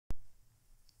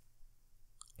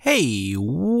Hey,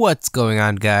 what's going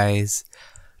on, guys?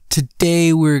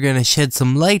 Today we're gonna shed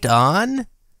some light on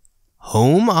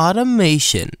home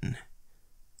automation.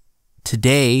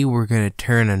 Today we're gonna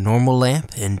turn a normal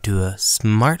lamp into a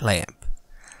smart lamp.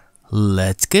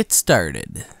 Let's get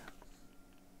started.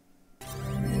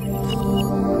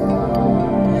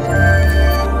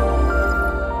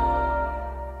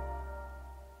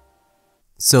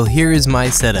 So here is my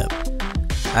setup.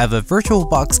 I have a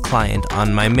VirtualBox client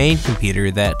on my main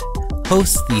computer that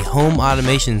hosts the home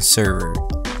automation server,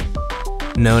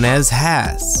 known as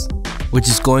HAS, which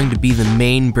is going to be the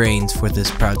main brains for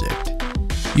this project.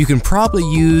 You can probably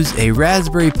use a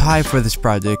Raspberry Pi for this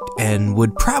project and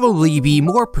would probably be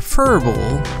more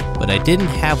preferable, but I didn't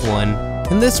have one,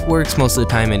 and this works most of the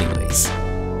time anyways.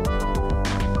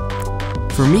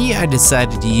 For me, I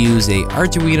decided to use a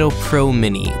Arduino Pro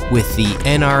Mini with the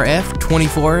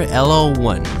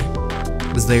NRF24LO1,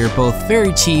 as they are both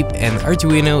very cheap and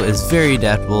Arduino is very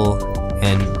adaptable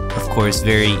and, of course,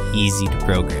 very easy to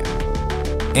program.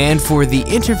 And for the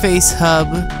interface hub,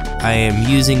 I am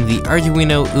using the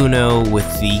Arduino Uno with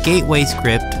the gateway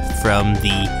script from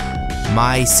the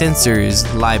MySensors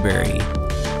Library,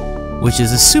 which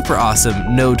is a super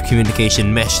awesome node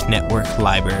communication mesh network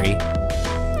library.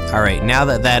 Alright, now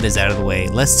that that is out of the way,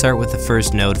 let's start with the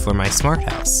first node for my smart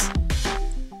house.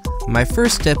 My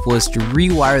first step was to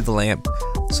rewire the lamp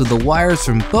so the wires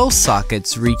from both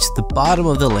sockets reached the bottom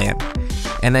of the lamp,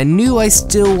 and I knew I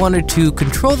still wanted to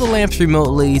control the lamps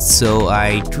remotely, so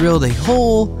I drilled a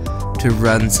hole to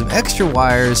run some extra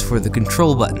wires for the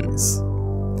control buttons.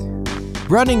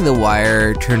 Running the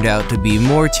wire turned out to be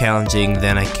more challenging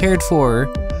than I cared for,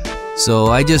 so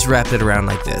I just wrapped it around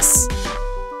like this.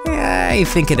 I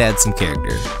think it adds some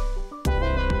character.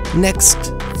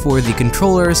 Next, for the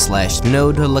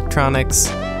controller/node electronics,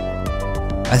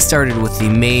 I started with the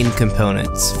main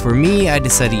components. For me, I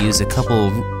decided to use a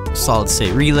couple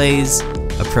solid-state relays,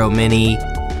 a Pro Mini,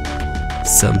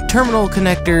 some terminal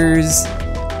connectors,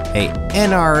 a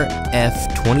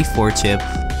NRF24 chip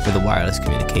for the wireless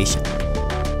communication,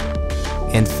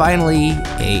 and finally,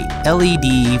 a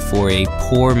LED for a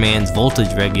poor man's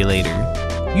voltage regulator,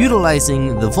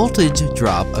 utilizing the voltage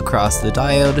drop across the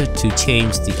diode to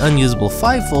change the unusable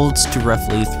 5 volts to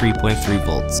roughly 3.3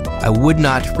 volts. I would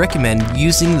not recommend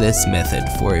using this method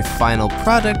for a final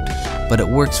product, but it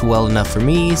works well enough for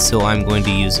me, so I'm going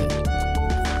to use it.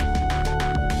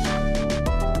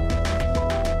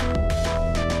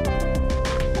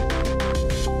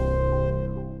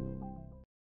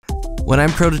 When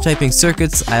I'm prototyping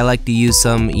circuits, I like to use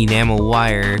some enamel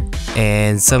wire,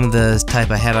 and some of the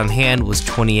type I had on hand was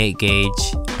 28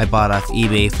 gauge. I bought off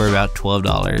eBay for about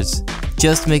 $12.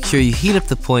 Just make sure you heat up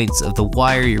the points of the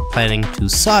wire you're planning to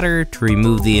solder to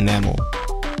remove the enamel.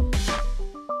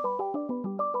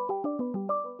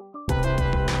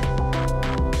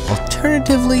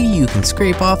 Alternatively, you can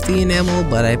scrape off the enamel,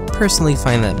 but I personally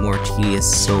find that more tedious,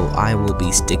 so I will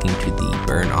be sticking to the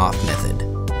burn off method.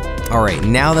 Alright,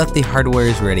 now that the hardware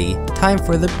is ready, time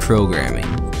for the programming.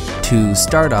 To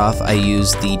start off, I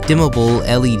used the dimmable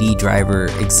LED driver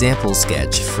example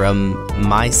sketch from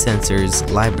MySensors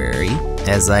Library,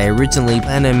 as I originally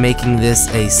planned on making this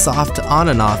a soft on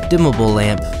and off dimmable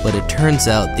lamp, but it turns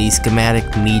out the schematic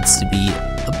needs to be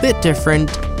a bit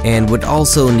different and would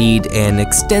also need an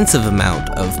extensive amount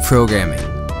of programming.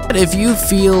 But if you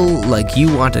feel like you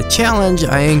want a challenge,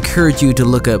 I encourage you to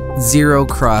look up zero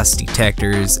cross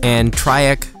detectors and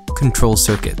triac control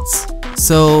circuits.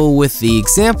 So with the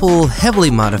example heavily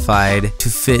modified to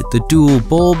fit the dual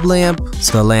bulb lamp,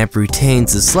 so the lamp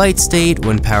retains its light state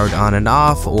when powered on and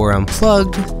off or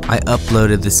unplugged, I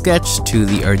uploaded the sketch to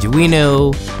the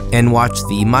Arduino and watched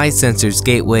the MySensors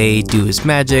gateway do its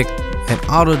magic and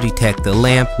auto-detect the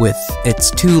lamp with its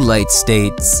 2 light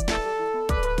states,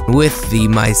 with the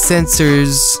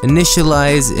MySensors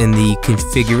initialize in the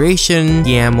configuration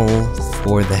YAML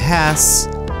for the HAS.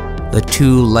 The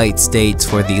 2 light states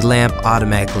for the lamp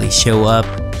automatically show up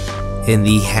in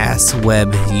the HAS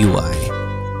web UI.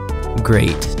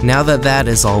 Great, now that that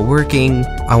is all working,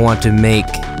 I want to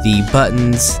make the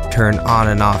buttons turn on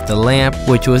and off the lamp,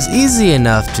 which was easy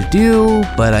enough to do,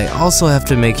 but I also have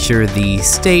to make sure the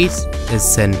state is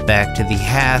sent back to the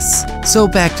HAS, so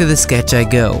back to the sketch I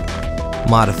go.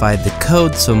 Modified the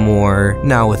code some more.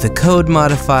 Now with the code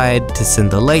modified to send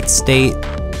the light state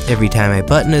every time a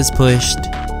button is pushed,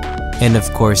 and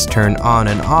of course turn on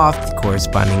and off the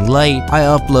corresponding light, I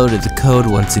uploaded the code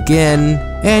once again,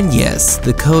 and yes,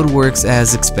 the code works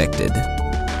as expected.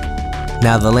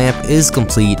 Now the lamp is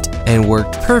complete and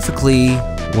worked perfectly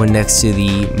one next to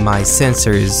the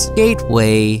MySensors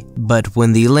gateway, but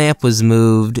when the lamp was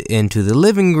moved into the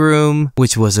living room,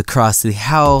 which was across the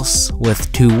house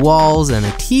with 2 walls and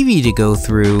a TV to go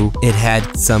through, it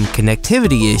had some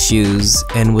connectivity issues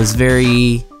and was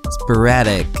very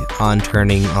sporadic on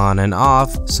turning on and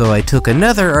off, so I took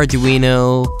another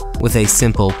Arduino with a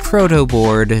simple proto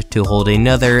board to hold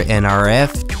another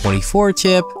NRF24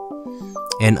 chip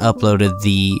and uploaded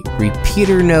the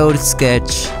repeater node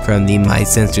sketch from the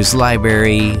MySensors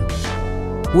library,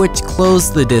 which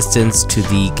closed the distance to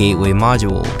the gateway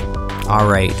module.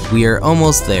 Alright, we are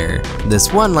almost there.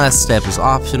 This one last step is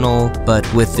optional, but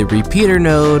with the repeater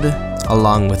node,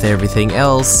 along with everything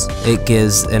else, it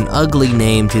gives an ugly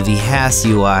name to the HAS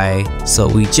UI, so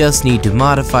we just need to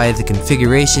modify the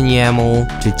configuration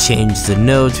YAML to change the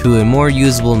node to a more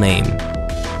usable name.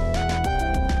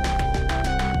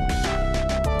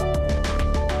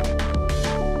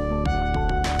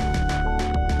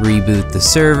 Reboot the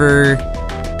server.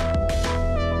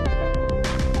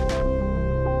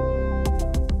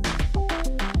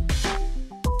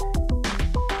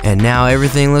 And now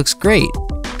everything looks great.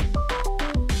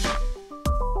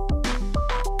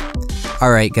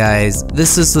 Alright guys,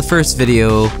 this is the first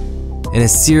video in a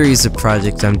series of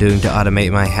projects I'm doing to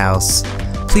automate my house.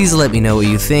 Please let me know what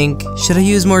you think. Should I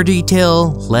use more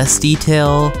detail? Less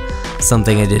detail?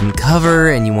 Something I didn't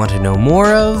cover and you want to know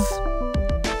more of?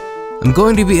 I'm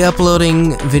going to be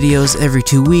uploading videos every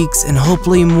 2 weeks and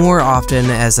hopefully more often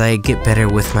as I get better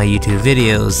with my YouTube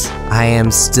videos. I am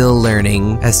still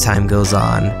learning as time goes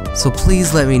on, so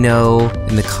please let me know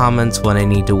in the comments what I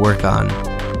need to work on.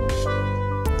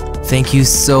 Thank you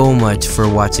so much for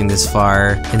watching this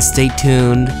far, and stay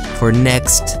tuned for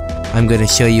next. I'm going to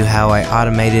show you how I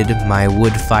automated my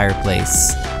wood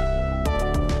fireplace.